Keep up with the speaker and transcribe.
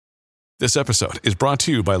This episode is brought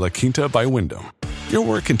to you by La Quinta by Wyndham. Your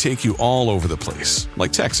work can take you all over the place,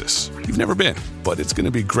 like Texas. You've never been, but it's going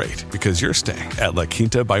to be great because you're staying at La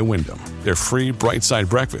Quinta by Wyndham. Their free Bright Side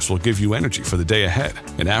breakfast will give you energy for the day ahead.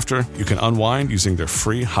 And after, you can unwind using their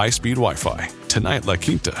free high-speed Wi-Fi. Tonight, La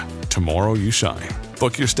Quinta. Tomorrow, you shine.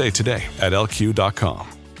 Book your stay today at lq.com.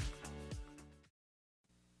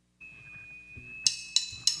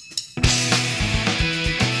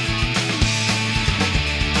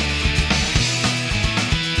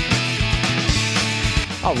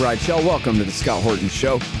 All right, y'all, welcome to the Scott Horton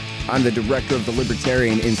Show. I'm the director of the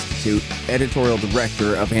Libertarian Institute, editorial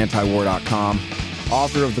director of antiwar.com,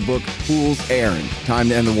 author of the book Fool's Errand, Time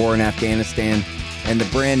to End the War in Afghanistan, and the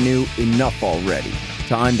brand new Enough Already,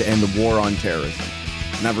 Time to End the War on Terrorism.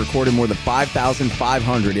 And I've recorded more than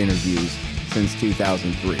 5,500 interviews since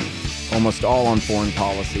 2003, almost all on foreign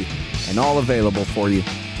policy, and all available for you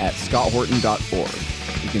at scotthorton.org.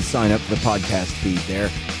 You can sign up for the podcast feed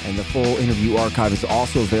there, and the full interview archive is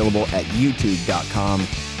also available at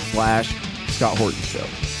youtube.com/Scott Horton Show.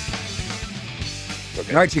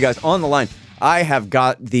 Okay. All right, you guys, on the line, I have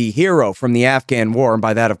got the hero from the Afghan war, and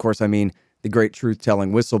by that, of course, I mean the great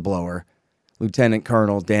truth-telling whistleblower, Lieutenant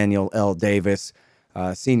Colonel Daniel L. Davis,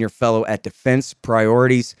 senior fellow at Defense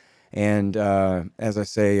Priorities, and as I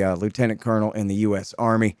say, Lieutenant Colonel in the U.S.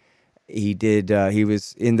 Army. He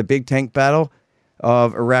was in the big tank battle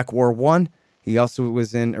of Iraq War I. He also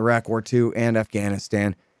was in Iraq War II and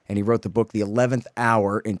Afghanistan, and he wrote the book The 11th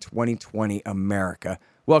Hour in 2020 America.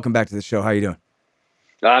 Welcome back to the show. How you doing?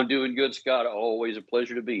 I'm doing good, Scott. Always a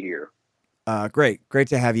pleasure to be here. Great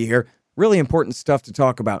to have you here. Really important stuff to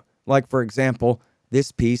talk about. Like, for example,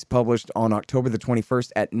 this piece published on October the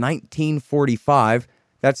 21st at 1945.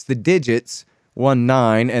 That's the digits,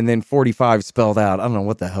 19, and then 45 spelled out. I don't know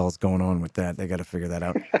what the hell is going on with that. They got to figure that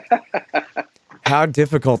out. How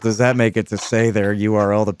difficult does that make it to say their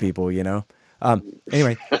URL to people, you know?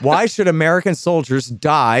 Anyway, why should American soldiers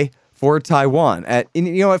die for Taiwan? You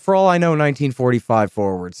know what? For all I know, 1945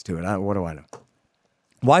 forwards to it. What do I know?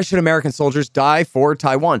 Why should American soldiers die for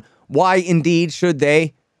Taiwan? Why indeed should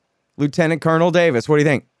they? Lieutenant Colonel Davis, what do you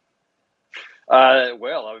think?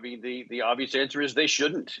 Well, I mean, the obvious answer is they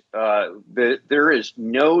shouldn't. There is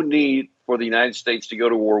no need for the United States to go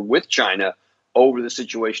to war with China over the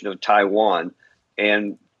situation of Taiwan.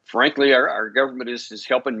 And frankly, our government is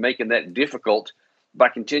helping making that difficult by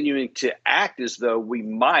continuing to act as though we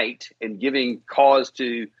might, and giving cause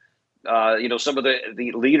to, some of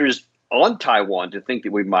the leaders on Taiwan to think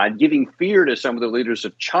that we might, giving fear to some of the leaders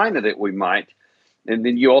of China that we might. And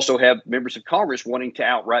then you also have members of Congress wanting to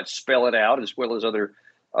outright spell it out, as well as other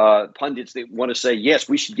pundits that want to say, yes,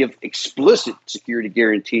 we should give explicit security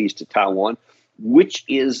guarantees to Taiwan, which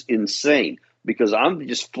is insane. Because I'm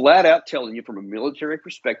just flat out telling you from a military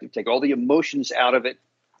perspective, take all the emotions out of it,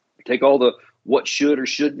 take all the what should or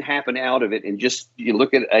shouldn't happen out of it, and just you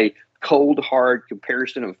look at a cold, hard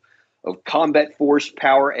comparison of combat force,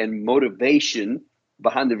 power, and motivation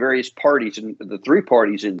behind the various parties and the three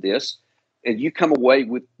parties in this, and you come away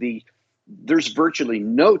with there's virtually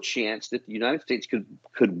no chance that the United States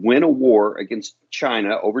could win a war against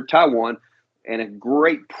China over Taiwan, and a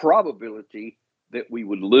great probability that we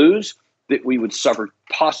would lose, that we would suffer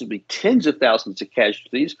possibly tens of thousands of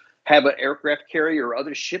casualties, have an aircraft carrier or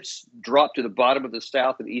other ships drop to the bottom of the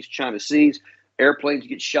South and East China Seas, airplanes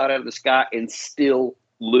get shot out of the sky, and still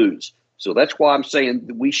lose. So that's why I'm saying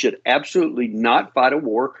that we should absolutely not fight a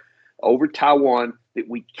war over Taiwan that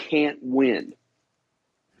we can't win.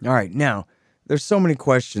 All right. Now, there's so many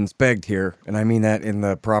questions begged here, and I mean that in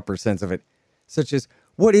the proper sense of it, such as,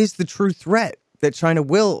 what is the true threat that China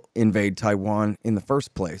will invade Taiwan in the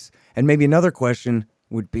first place? And maybe another question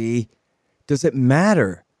would be, does it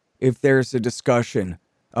matter if there's a discussion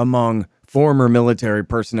among former military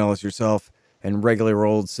personnel as yourself and regular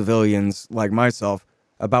old civilians like myself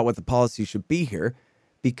about what the policy should be here?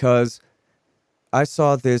 Because I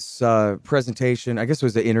saw this presentation, I guess it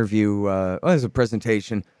was an interview, it was a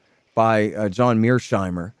presentation by John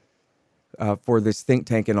Mearsheimer for this think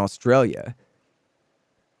tank in Australia.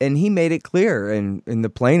 And he made it clear in the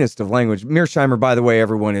plainest of language. Mearsheimer, by the way,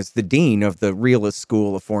 everyone, is the dean of the Realist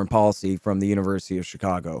School of Foreign Policy from the University of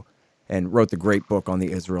Chicago, and wrote the great book on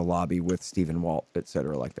the Israel lobby with Stephen Walt, et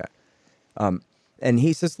cetera, like that. And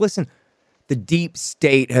he says, listen, the deep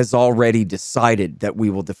state has already decided that we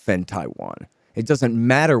will defend Taiwan. It doesn't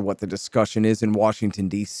matter what the discussion is in Washington,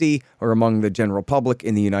 D.C., or among the general public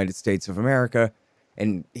in the United States of America.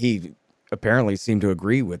 And he apparently seemed to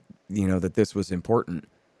agree with, that this was important,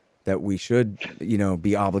 that we should,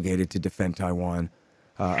 be obligated to defend Taiwan.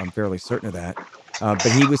 I'm fairly certain of that.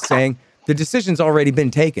 But he was saying The decision's already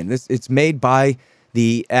been taken. It's made by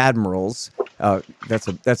the admirals.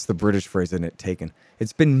 That's the British phrase, isn't it? Taken.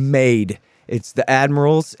 It's been made. It's the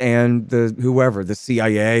admirals and the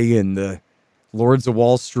CIA and the Lords of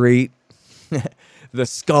Wall Street, the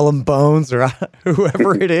Skull and Bones, or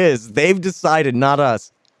whoever it is. They've decided, not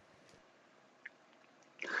us.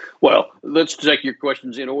 Well, let's take your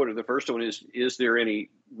questions in order. The first one is there any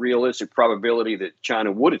realistic probability that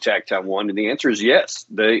China would attack Taiwan? And the answer is yes.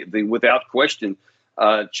 They without question,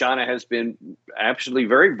 China has been absolutely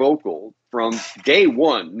very vocal from day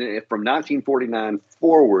one, from 1949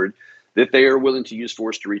 forward, that they are willing to use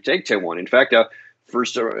force to retake Taiwan. In fact,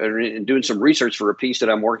 first in doing some research for a piece that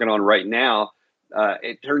I'm working on right now,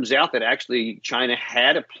 it turns out that actually China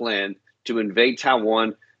had a plan to invade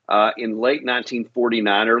Taiwan in late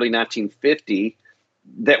 1949, early 1950,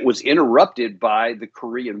 that was interrupted by the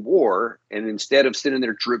Korean War. And instead of sending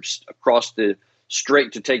their troops across the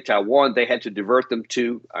strait to take Taiwan, they had to divert them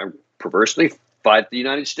to, perversely, fight the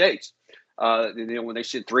United States. When they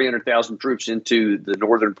sent 300,000 troops into the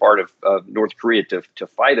northern part of North Korea to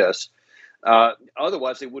fight us,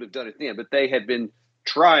 otherwise they would have done it then. But they had been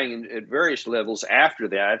trying at various levels after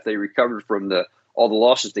that. They recovered from all the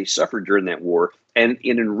losses they suffered during that war. And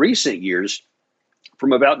in recent years,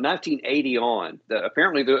 from about 1980 on,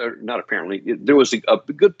 there was a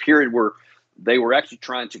good period where they were actually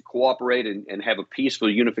trying to cooperate and have a peaceful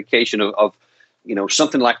unification of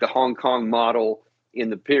something like the Hong Kong model in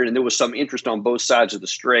the period. And there was some interest on both sides of the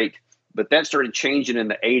strait, but that started changing in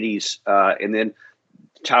the 80s. And then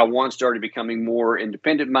Taiwan started becoming more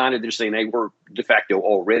independent minded. They're saying they were de facto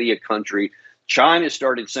already a country. China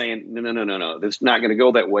started saying, no, that's not going to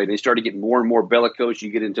go that way. They started getting more and more bellicose. You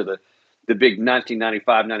get into the big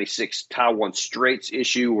 1995-96 Taiwan Straits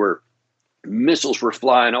issue where missiles were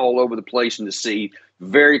flying all over the place in the sea,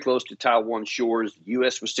 very close to Taiwan shores. The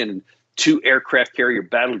U.S. was sending 2 aircraft carrier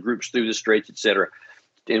battle groups through the straits, et cetera.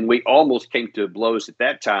 And we almost came to blows at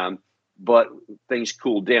that time, but things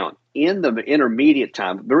cooled down. In the intermediate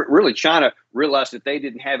time, really, China realized that they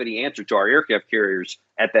didn't have any answer to our aircraft carriers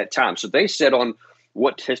at that time. So they set on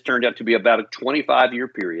what has turned out to be about a 25-year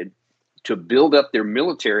period to build up their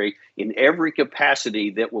military in every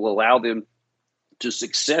capacity that will allow them to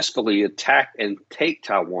successfully attack and take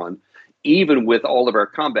Taiwan, even with all of our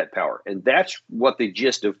combat power. And that's what the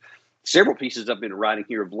gist of several pieces I've been writing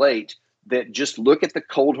here of late, that just look at the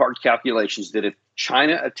cold hard calculations that if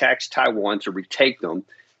China attacks Taiwan to retake them,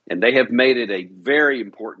 and they have made it a very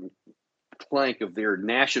important plank of their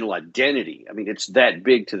national identity. I mean, it's that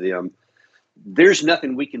big to them. There's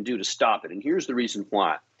nothing we can do to stop it. And here's the reason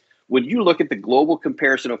why. When you look at the global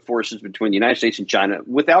comparison of forces between the United States and China,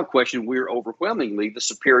 without question, we're overwhelmingly the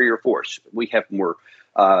superior force. We have more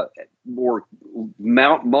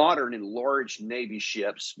modern and large Navy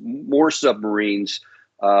ships, more submarines.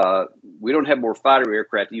 We don't have more fighter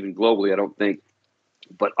aircraft, even globally, I don't think.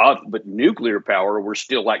 But nuclear power, we're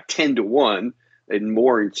still like 10-1 and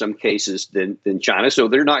more in some cases than China. So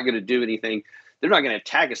they're not going to do anything. They're not going to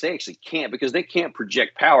attack us. They actually can't, because they can't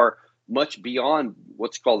project power much beyond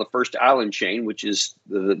what's called the first island chain, which is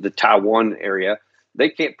the Taiwan area. They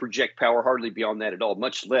can't project power hardly beyond that at all,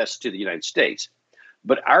 much less to the United States.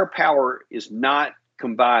 But our power is not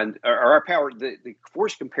combined, or our power, the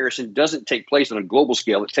force comparison doesn't take place on a global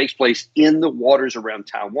scale. It takes place in the waters around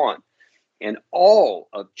Taiwan. And all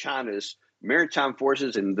of China's maritime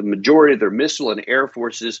forces and the majority of their missile and air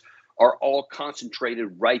forces are all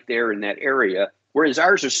concentrated right there in that area, whereas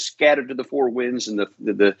ours are scattered to the 4 winds and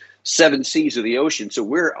the 7 seas of the ocean. So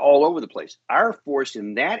we're all over the place. Our force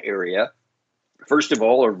in that area, first of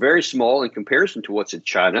all, are very small in comparison to what's in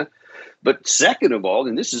China. But second of all,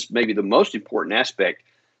 and this is maybe the most important aspect,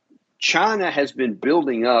 China has been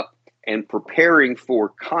building up and preparing for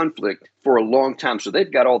conflict for a long time. So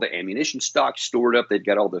they've got all the ammunition stocks stored up. They've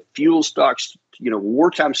got all the fuel stocks,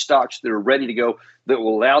 wartime stocks that are ready to go that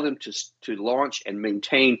will allow them to launch and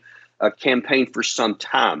maintain a campaign for some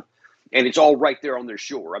time. And it's all right there on their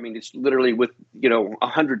shore. I mean, it's literally with,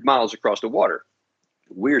 100 miles across the water.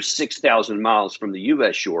 We're 6,000 miles from the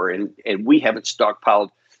U.S. shore, and we haven't stockpiled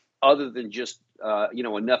other than just,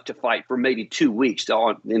 enough to fight for maybe 2 weeks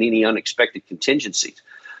in any unexpected contingencies.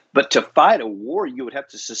 But to fight a war, you would have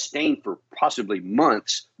to sustain for possibly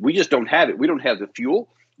months. We just don't have it. We don't have the fuel.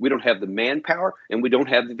 We don't have the manpower, and we don't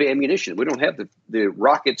have the ammunition. We don't have the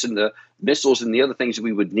rockets and the missiles and the other things that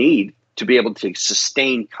we would need to be able to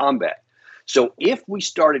sustain combat. So if we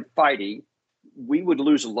started fighting, we would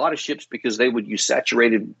lose a lot of ships because they would use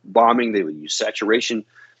saturated bombing. They would use saturation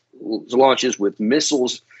launches with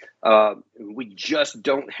missiles. We just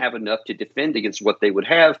don't have enough to defend against what they would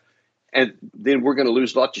have. and then we're going to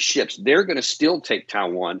lose lots of ships. They're going to still take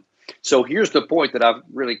Taiwan. So here's the point that I've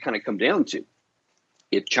really kind of come down to.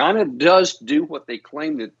 If China does do what they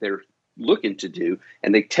claim that they're looking to do,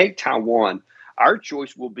 and they take Taiwan, our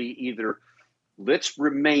choice will be either let's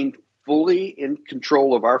remain fully in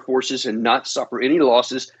control of our forces and not suffer any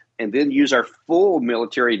losses, and then use our full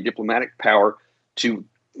military and diplomatic power to,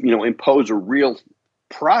 impose a real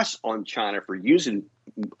price on China for using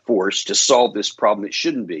force to solve this problem that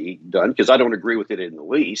shouldn't be done, because I don't agree with it in the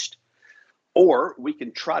least. Or we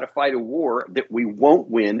can try to fight a war that we won't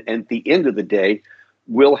win, and at the end of the day,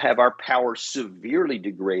 we'll have our power severely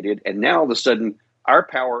degraded, and now all of a sudden our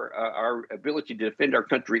power, our ability to defend our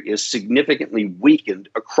country is significantly weakened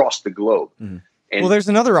across the globe. Mm-hmm. And there's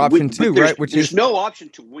another option too, right? Which is no option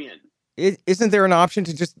to win. Isn't there an option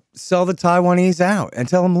to just sell the Taiwanese out and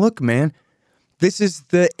tell them, look, man, this is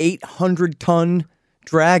the 800-ton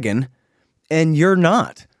dragon, and you're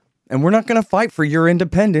not. And we're not going to fight for your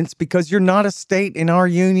independence because you're not a state in our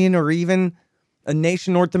union or even a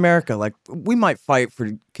nation, North America. Like, we might fight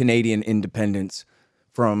for Canadian independence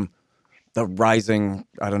from the rising,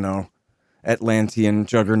 I don't know, Atlantean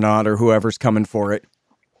juggernaut or whoever's coming for it.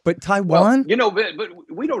 But Taiwan? Well, but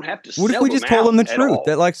we don't have to. What if we just told them the truth?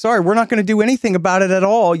 That, like, sorry, we're not going to do anything about it at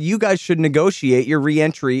all. You guys should negotiate your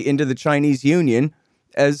reentry into the Chinese Union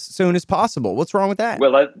as soon as possible. What's wrong with that?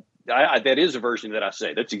 Well, that is a version that I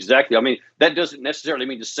say. That's exactly. I mean, that doesn't necessarily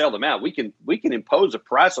mean to sell them out. We can impose a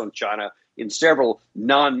price on China in several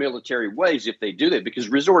non-military ways if they do that, because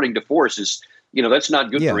resorting to force is, that's not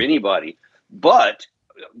good for anybody. But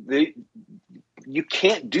you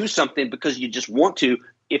can't do something because you just want to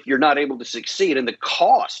if you're not able to succeed. And the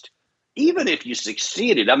cost, even if you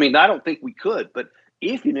succeeded, I mean, I don't think we could, but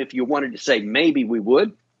even if you wanted to say maybe we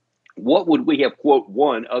would, what would we have, quote,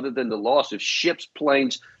 won other than the loss of ships,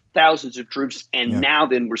 planes, thousands of troops, and now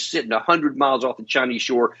then we're sitting 100 miles off the Chinese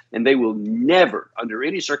shore, and they will never, under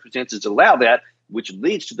any circumstances, allow that, which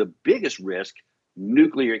leads to the biggest risk,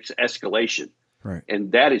 nuclear escalation. Right.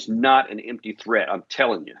 And that is not an empty threat, I'm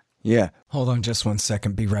telling you. Yeah. Hold on just one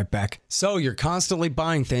second. Be right back. So you're constantly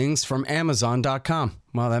buying things from Amazon.com.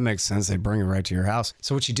 Well, that makes sense. They bring it right to your house.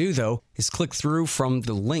 So what you do, though, is click through from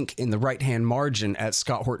the link in the right-hand margin at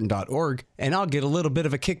scotthorton.org, and I'll get a little bit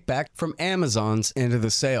of a kickback from Amazon's end of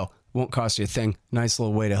the sale. Won't cost you a thing. Nice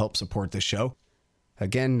little way to help support the show.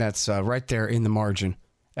 Again, that's right there in the margin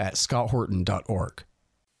at scotthorton.org.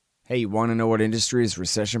 Hey, you want to know what industry is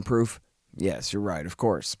recession-proof? Yes, you're right, of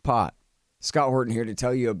course. Pot. Scott Horton here to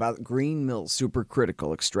tell you about Green Mill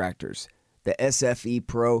Supercritical Extractors. The SFE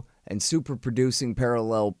Pro and Super Producing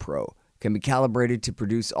Parallel Pro can be calibrated to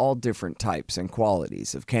produce all different types and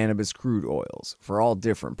qualities of cannabis crude oils for all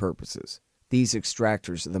different purposes. These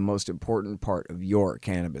extractors are the most important part of your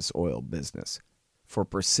cannabis oil business for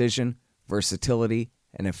precision, versatility,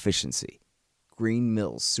 and efficiency.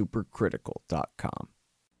 GreenMillSupercritical.com.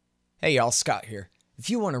 Hey y'all, Scott here. If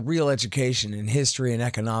you want a real education in history and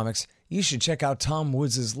economics, you should check out Tom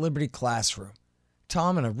Woods' Liberty Classroom.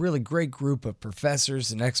 Tom and a really great group of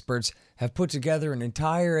professors and experts have put together an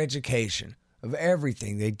entire education of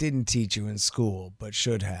everything they didn't teach you in school but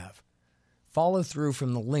should have. Follow through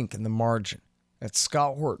from the link in the margin at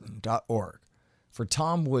scotthorton.org for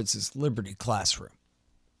Tom Woods' Liberty Classroom.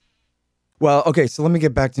 Well, okay, so let me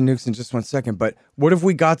get back to nukes in just 1 second, but what have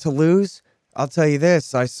we got to lose? I'll tell you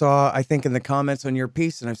this. I think in the comments on your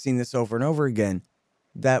piece, and I've seen this over and over again,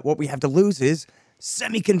 that what we have to lose is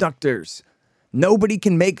semiconductors. Nobody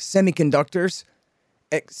can make semiconductors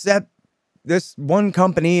except this one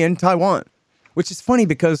company in Taiwan, which is funny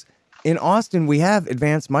because in Austin, we have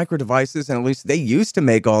Advanced Micro Devices, and at least they used to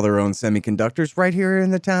make all their own semiconductors right here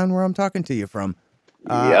in the town where I'm talking to you from.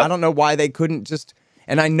 I don't know why they couldn't just,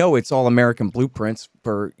 and I know it's all American blueprints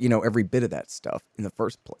for, every bit of that stuff in the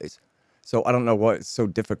first place. So I don't know what's so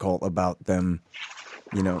difficult about them,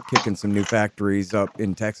 kicking some new factories up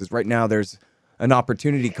in Texas. Right now, there's an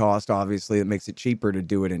opportunity cost, obviously, that makes it cheaper to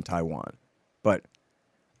do it in Taiwan. But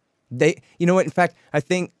in fact, I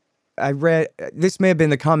think I read, this may have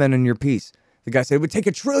been the comment in your piece. The guy said it would take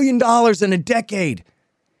 $1 trillion in a decade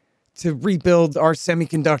to rebuild our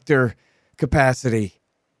semiconductor capacity.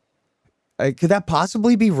 Could that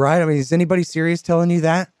possibly be right? I mean, is anybody serious telling you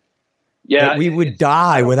that? Yeah, that we would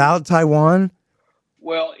die without Taiwan?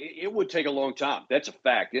 Well, it would take a long time. That's a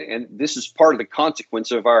fact. And this is part of the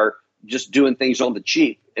consequence of our just doing things on the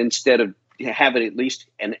cheap instead of having at least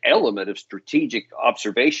an element of strategic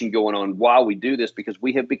observation going on while we do this, because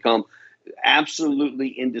we have become absolutely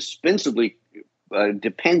indispensably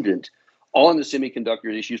dependent on the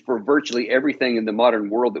semiconductor issues for virtually everything in the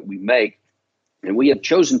modern world that we make. And we have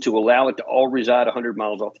chosen to allow it to all reside 100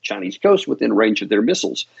 miles off the Chinese coast within range of their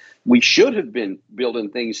missiles. We should have been building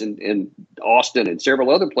things in Austin and several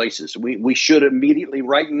other places. We should immediately,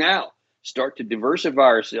 right now, start to diversify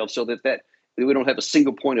ourselves so that we don't have a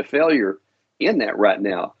single point of failure in that right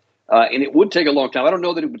now. And it would take a long time. I don't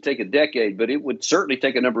know that it would take a decade, but it would certainly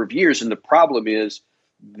take a number of years. And the problem is,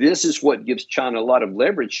 this is what gives China a lot of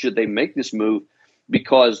leverage should they make this move,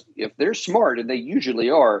 because if they're smart, and they usually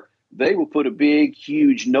are, they will put a big,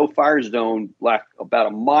 huge no-fire zone like about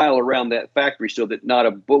a mile around that factory so that not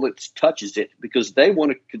a bullet touches it, because they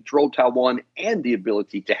want to control Taiwan and the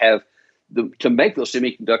ability to make those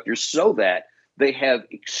semiconductors so that they have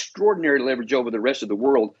extraordinary leverage over the rest of the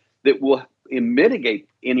world that will mitigate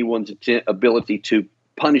anyone's ability to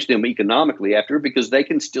punish them economically after, because they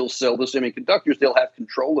can still sell the semiconductors. They'll have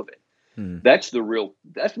control of it. That's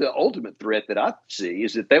the ultimate threat that I see,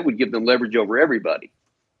 is that would give them leverage over everybody.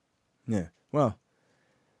 Yeah. Well,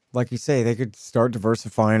 like you say, they could start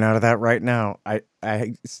diversifying out of that right now.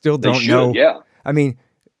 I still don't know. Yeah. I mean,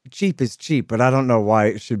 cheap is cheap, but I don't know why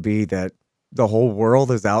it should be that the whole world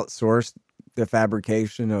has outsourced the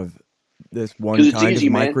fabrication of this one kind of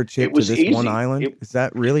microchip to this one island. Is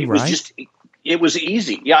that really right? It was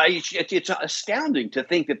easy. Yeah, it's astounding to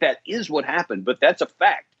think that is what happened, but that's a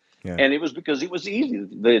fact. Yeah. And it was because it was easy.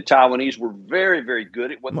 The Taiwanese were very, very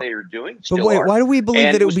good at what they were doing. But wait, why do we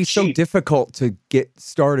believe that it would be so difficult to get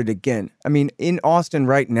started again? I mean, in Austin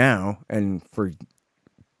right now, and for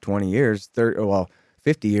 20 years,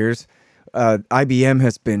 50 years, IBM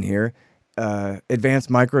has been here.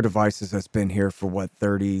 Advanced Micro Devices has been here for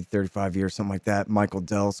 30, 35 years, something like that. Michael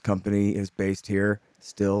Dell's company is based here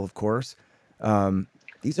still, of course.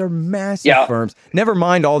 These are massive firms. Never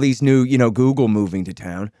mind all these new, Google moving to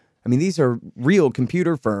town. I mean, these are real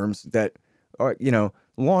computer firms that are,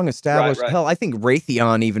 long established. Right. Hell, I think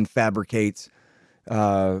Raytheon even fabricates,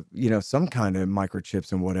 some kind of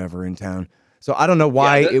microchips and whatever in town. So I don't know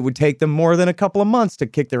why it would take them more than a couple of months to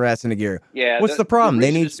kick their ass into gear. Yeah. What's the problem?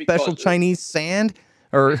 They need special Chinese sand?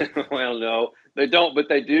 Or well, no, they don't, but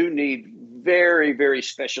they do need very, very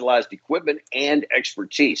specialized equipment and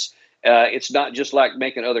expertise. It's not just like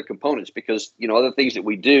making other components, because, other things that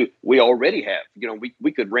we do, we already have.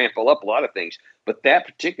 We could ramp up a lot of things, but that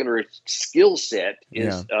particular skill set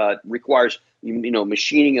requires,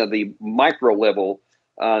 machining of the micro level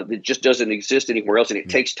that just doesn't exist anywhere else, and it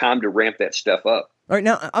takes time to ramp that stuff up. All right,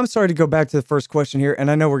 now, I'm sorry to go back to the first question here, and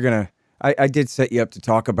I know I did set you up to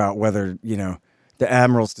talk about whether, the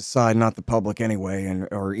admirals decide, not the public anyway,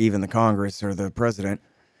 or even the Congress or the president,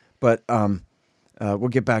 but we'll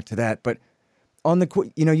get back to that. But on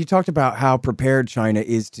you talked about how prepared China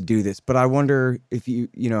is to do this, but I wonder if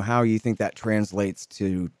how you think that translates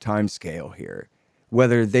to timescale here,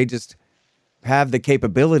 whether they just have the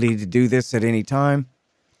capability to do this at any time,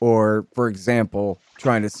 or, for example,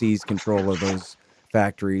 trying to seize control of those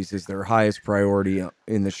factories is their highest priority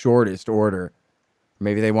in the shortest order.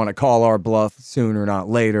 Maybe they want to call our bluff sooner, not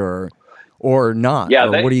later, or not. Yeah,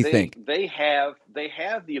 what do you think? They have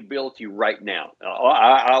the ability right now.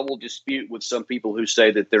 I will dispute with some people who say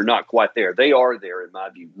that they're not quite there. They are there, in my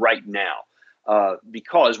view, right now.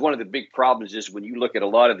 Because one of the big problems is when you look at a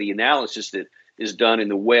lot of the analysis that is done in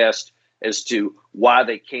the West as to why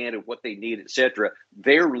they can and what they need, et cetera,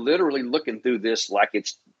 they're literally looking through this like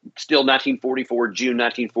it's still 1944, June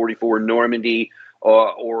 1944, Normandy,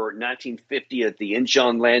 or 1950 at the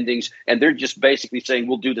Incheon landings, and they're just basically saying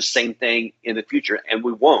we'll do the same thing in the future, and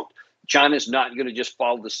we won't. China's not going to just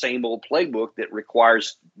follow the same old playbook that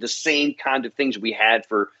requires the same kind of things we had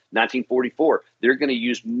for 1944. They're going to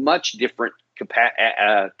use much different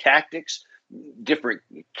tactics, different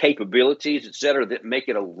capabilities, et cetera, that make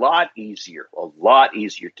it a lot easier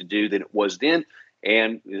to do than it was then.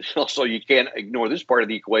 And also, you can't ignore this part of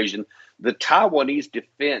the equation. The Taiwanese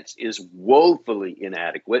defense is woefully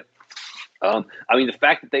inadequate. The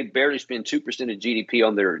fact that they barely spend 2% of GDP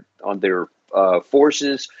on their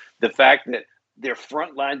forces, the fact that their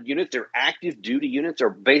frontline units, their active duty units,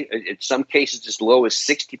 are in some cases as low as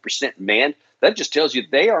 60% manned. That just tells you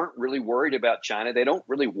they aren't really worried about China. They don't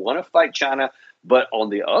really want to fight China. But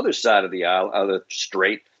on the other side of the aisle, of the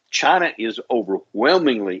strait, China is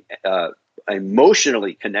overwhelmingly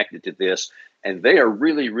emotionally connected to this, and they are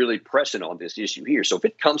really, really pressing on this issue here. So if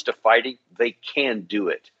it comes to fighting, they can do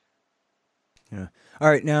it. Yeah. All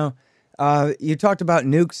right. Now, you talked about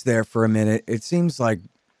nukes there for a minute. It seems like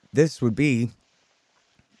this would be,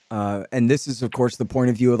 and this is, of course, the point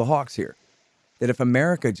of view of the Hawks here, that if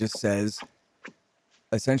America just says,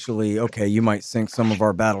 essentially, okay, you might sink some of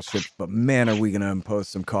our battleships, but man, are we going to impose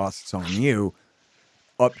some costs on you,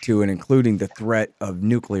 up to and including the threat of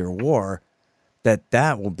nuclear war,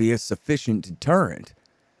 that will be a sufficient deterrent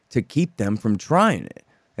to keep them from trying it.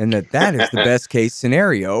 And that is the best case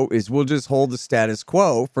scenario, is we'll just hold the status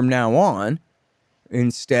quo from now on,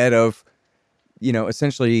 instead of,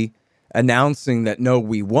 essentially announcing that, no,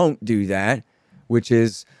 we won't do that, which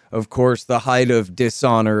is, of course, the height of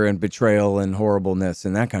dishonor and betrayal and horribleness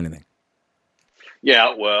and that kind of thing.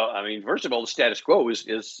 Yeah, well, I mean, first of all, the status quo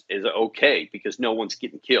is okay because no one's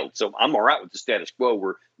getting killed. So I'm all right with the status quo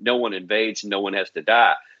where no one invades and no one has to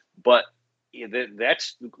die. But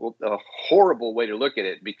that's a horrible way to look at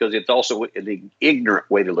it, because it's also an ignorant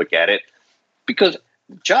way to look at it, because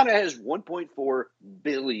China has 1.4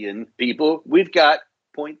 billion people. We've got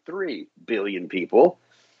 0.3 billion people.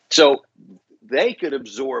 So they could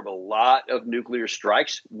absorb a lot of nuclear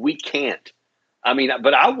strikes. We can't. I mean,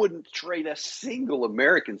 but I wouldn't trade a single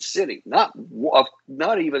American city, not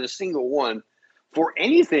even a single one, for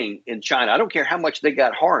anything in China. I don't care how much they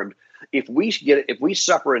got harmed. If we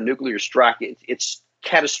suffer a nuclear strike, it's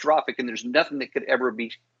catastrophic, and there's nothing that could ever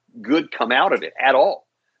be good come out of it at all.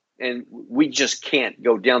 And we just can't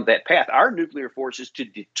go down that path. Our nuclear force is to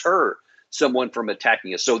deter someone from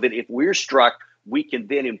attacking us, so that if we're struck, we can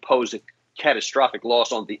then impose a catastrophic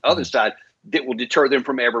loss on the other side that will deter them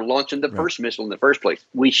from ever launching the first missile in the first place.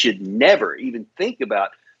 We should never even think about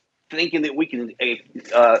thinking that we can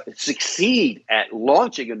succeed at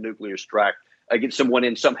launching a nuclear strike against someone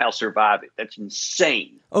and somehow survive it. That's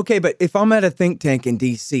insane. Okay, but if I'm at a think tank in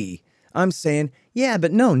D.C., I'm saying, yeah,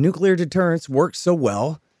 but no, nuclear deterrence works so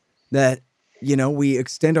well that, we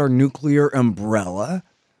extend our nuclear umbrella.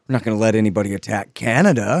 We're not going to let anybody attack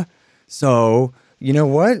Canada. So, you know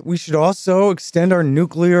what? We should also extend our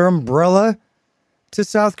nuclear umbrella to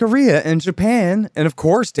South Korea and Japan, and of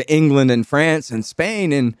course to England and France and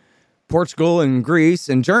Spain and Portugal and Greece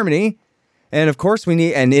and Germany. And of course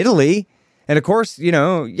and Italy. And of course,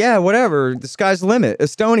 whatever, the sky's the limit,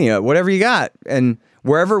 Estonia, whatever you got. And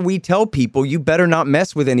wherever we tell people, you better not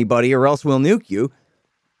mess with anybody or else we'll nuke you,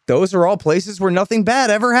 those are all places where nothing bad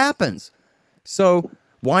ever happens. So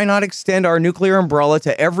why not extend our nuclear umbrella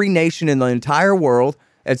to every nation in the entire world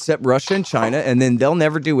except Russia and China, and then they'll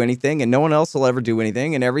never do anything, and no one else will ever do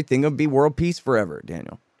anything, and everything will be world peace forever,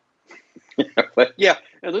 Daniel? Yeah,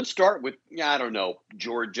 and let's start with, I don't know,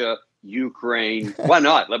 Georgia, Ukraine. Why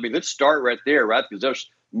not? I mean, let's start right there, right? Because those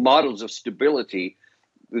models of stability,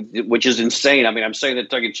 which is insane. I mean, I'm saying that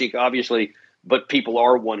tongue-in-cheek, obviously, but people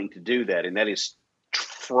are wanting to do that, and that is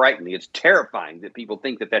frightening. It's terrifying that people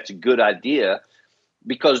think that that's a good idea,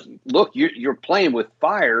 because, look, you're playing with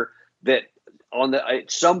fire that at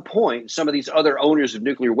some point, some of these other owners of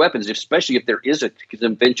nuclear weapons, especially if there is a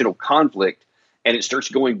conventional conflict and it starts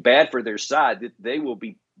going bad for their side, that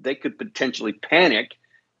they could potentially panic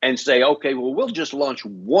and say, okay, well, we'll just launch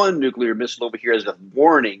one nuclear missile over here as a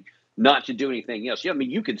warning not to do anything else. Yeah, I mean,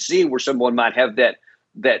 you could see where someone might have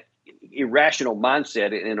that irrational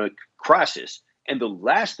mindset in a crisis. And the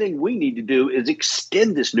last thing we need to do is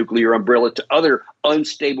extend this nuclear umbrella to other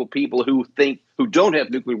unstable people who don't have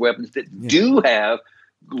nuclear weapons, that do have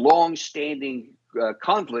long-standing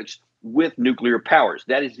conflicts with nuclear powers.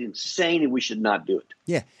 That is insane, and we should not do it.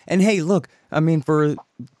 Yeah. And hey, look, I mean, for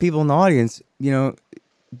people in the audience,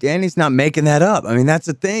 Danny's not making that up. I mean, that's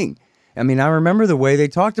a thing. I mean, I remember the way they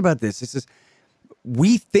talked about this. It says,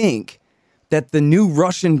 we think that the new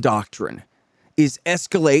Russian doctrine is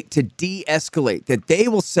escalate to de-escalate, that they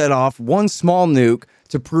will set off one small nuke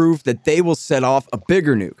to prove that they will set off a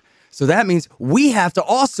bigger nuke. So that means we have to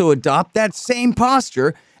also adopt that same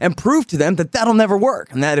posture and prove to them that that'll never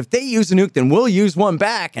work. And that if they use a nuke, then we'll use one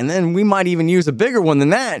back. And then we might even use a bigger one than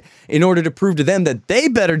that in order to prove to them that they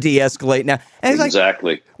better de-escalate now. And it's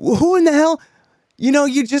exactly. Like, well, who in the hell?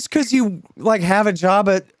 You just because you have a job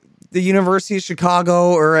at the University of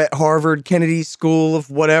Chicago or at Harvard Kennedy School of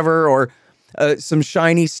whatever, or some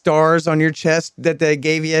shiny stars on your chest that they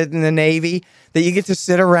gave you in the Navy, that you get to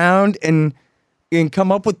sit around and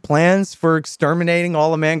come up with plans for exterminating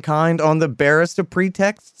all of mankind on the barest of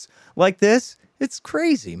pretexts like this? It's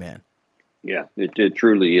crazy, man. Yeah, it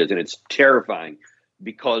truly is. And it's terrifying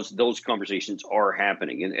because those conversations are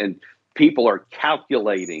happening and people are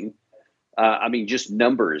calculating. Just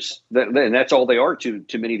numbers. And that's all they are to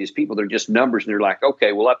many of these people. They're just numbers. And they're like,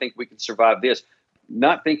 okay, well, I think we can survive this.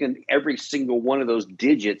 Not thinking every single one of those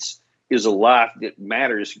digits is a life that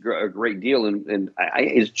matters a great deal. And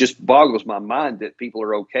it just boggles my mind that people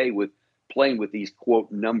are okay with playing with these,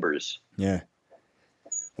 quote, numbers. Yeah.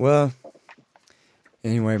 Well,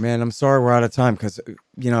 anyway, man, I'm sorry we're out of time because,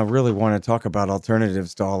 I really want to talk about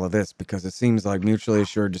alternatives to all of this, because it seems like mutually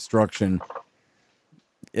assured destruction,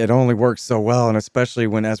 it only works so well. And especially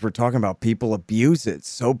as we're talking about, people abuse it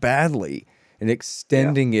so badly. and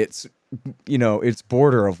extending its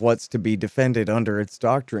border of what's to be defended under its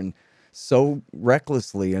doctrine so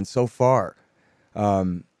recklessly and so far.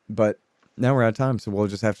 But now we're out of time, so we'll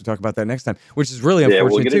just have to talk about that next time, which is really unfortunate.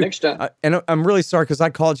 Yeah, we'll get too. it next time. And I'm really sorry because I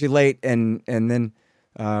called you late, and then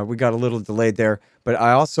we got a little delayed there. But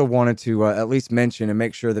I also wanted to at least mention and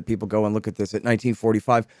make sure that people go and look at this. At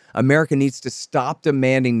 1945, America needs to stop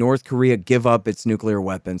demanding North Korea give up its nuclear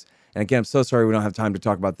weapons. And again, I'm so sorry we don't have time to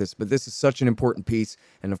talk about this, but this is such an important piece.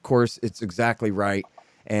 And of course, it's exactly right.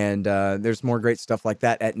 And there's more great stuff like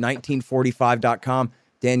that at 1945.com.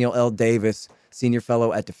 Daniel L. Davis, Senior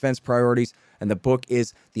Fellow at Defense Priorities. And the book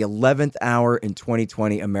is The 11th Hour in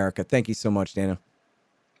 2020 America. Thank you so much, Daniel.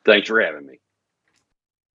 Thanks for having me.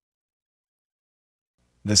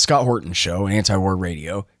 The Scott Horton Show, Anti-War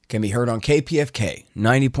Radio, can be heard on KPFK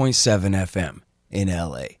 90.7 FM in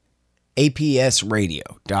LA,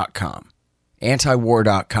 APSradio.com,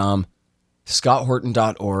 antiwar.com,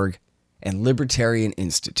 scotthorton.org, and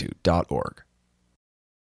libertarianinstitute.org.